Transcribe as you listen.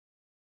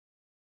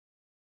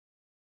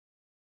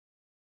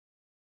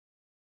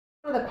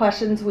One of the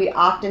questions we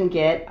often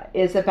get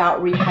is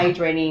about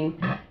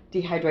rehydrating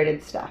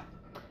dehydrated stuff.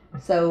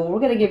 So we're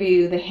going to give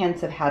you the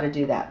hints of how to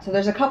do that. So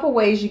there's a couple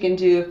ways you can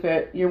do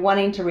if you're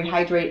wanting to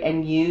rehydrate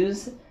and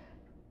use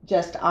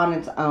just on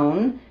its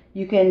own.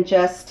 You can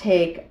just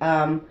take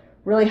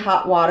really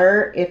hot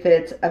water if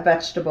it's a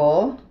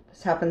vegetable.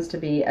 This happens to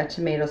be a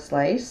tomato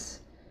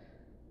slice.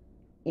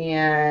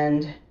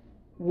 And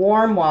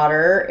warm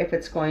water if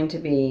it's going to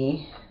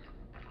be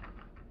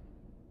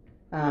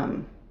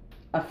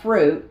a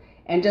fruit.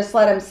 And just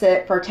let them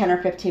sit for 10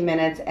 or 15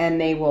 minutes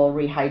and they will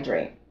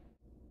rehydrate.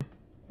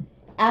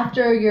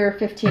 After your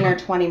 15 or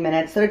 20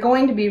 minutes, they're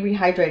going to be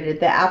rehydrated.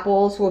 The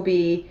apples will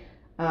be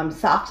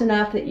soft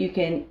enough that you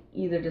can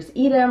either just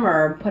eat them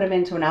or put them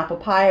into an apple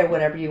pie or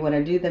whatever you want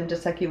to do them,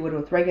 just like you would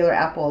with regular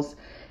apples.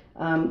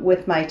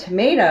 With my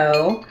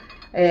tomato,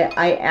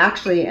 I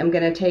actually am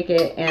going to take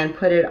it and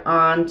put it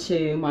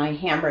onto my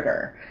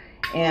hamburger.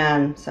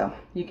 And so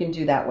you can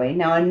do that way.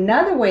 Now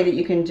another way that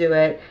you can do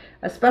it,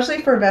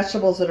 especially for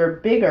vegetables that are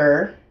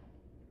bigger,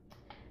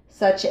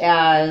 such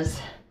as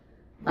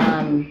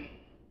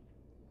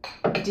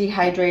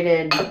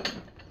dehydrated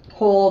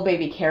whole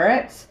baby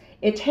carrots,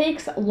 it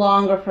takes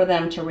longer for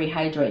them to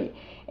rehydrate.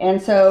 And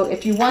so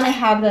if you want to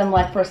have them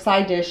like for a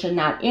side dish and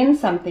not in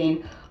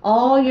something,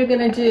 all you're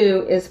going to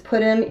do is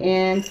put them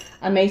in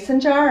a mason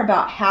jar,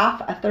 about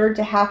a third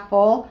to half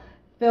full,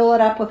 fill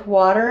it up with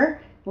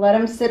water, let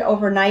them sit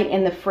overnight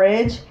in the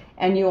fridge,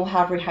 and you will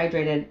have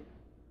rehydrated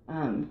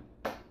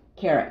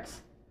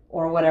carrots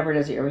or whatever it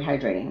is that you're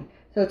rehydrating.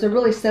 So it's a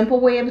really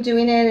simple way of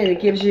doing it, and it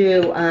gives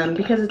you,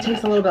 because it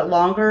takes a little bit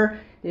longer,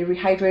 they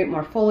rehydrate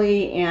more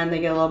fully and they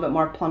get a little bit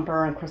more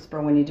plumper and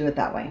crisper when you do it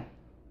that way.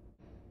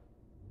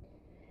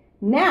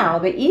 Now,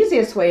 the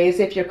easiest way is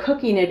if you're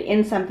cooking it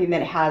in something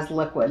that has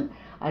liquid,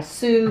 a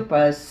soup,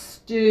 a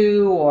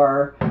stew,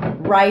 or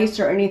rice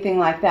or anything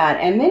like that.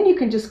 And then you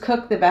can just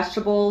cook the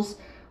vegetables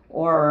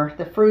or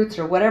the fruits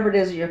or whatever it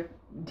is you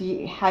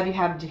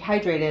have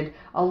dehydrated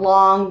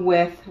along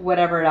with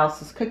whatever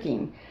else is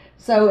cooking.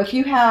 So if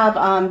you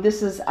have,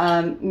 this is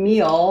a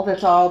meal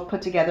that's all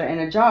put together in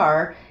a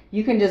jar,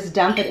 you can just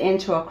dump it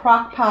into a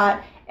crock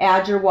pot,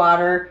 add your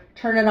water,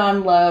 turn it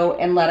on low,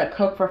 and let it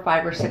cook for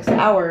 5 or 6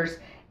 hours.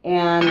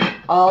 And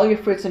all your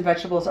fruits and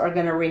vegetables are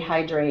going to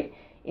rehydrate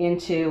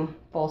into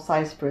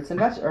full-size fruits and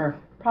vegetables, or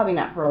probably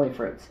not really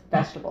fruits,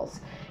 vegetables.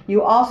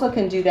 You also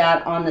can do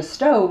that on the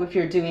stove if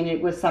you're doing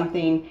it with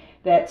something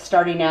that's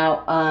starting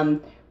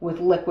out with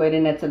liquid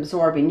and it's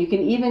absorbing. You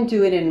can even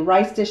do it in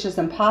rice dishes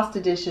and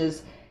pasta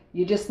dishes.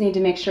 You just need to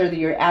make sure that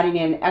you're adding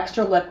in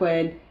extra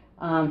liquid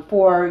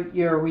for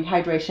your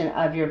rehydration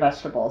of your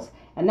vegetables.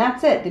 And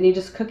that's it. Then you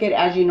just cook it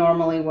as you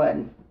normally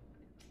would.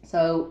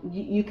 So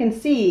you can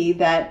see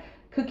that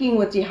cooking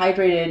with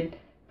dehydrated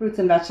fruits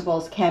and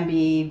vegetables can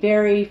be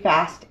very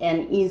fast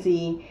and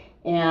easy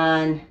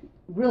and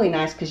really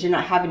nice because you're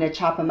not having to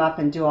chop them up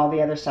and do all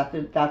the other stuff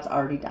that's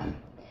already done.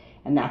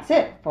 And that's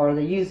it for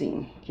the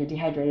using your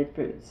dehydrated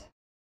foods.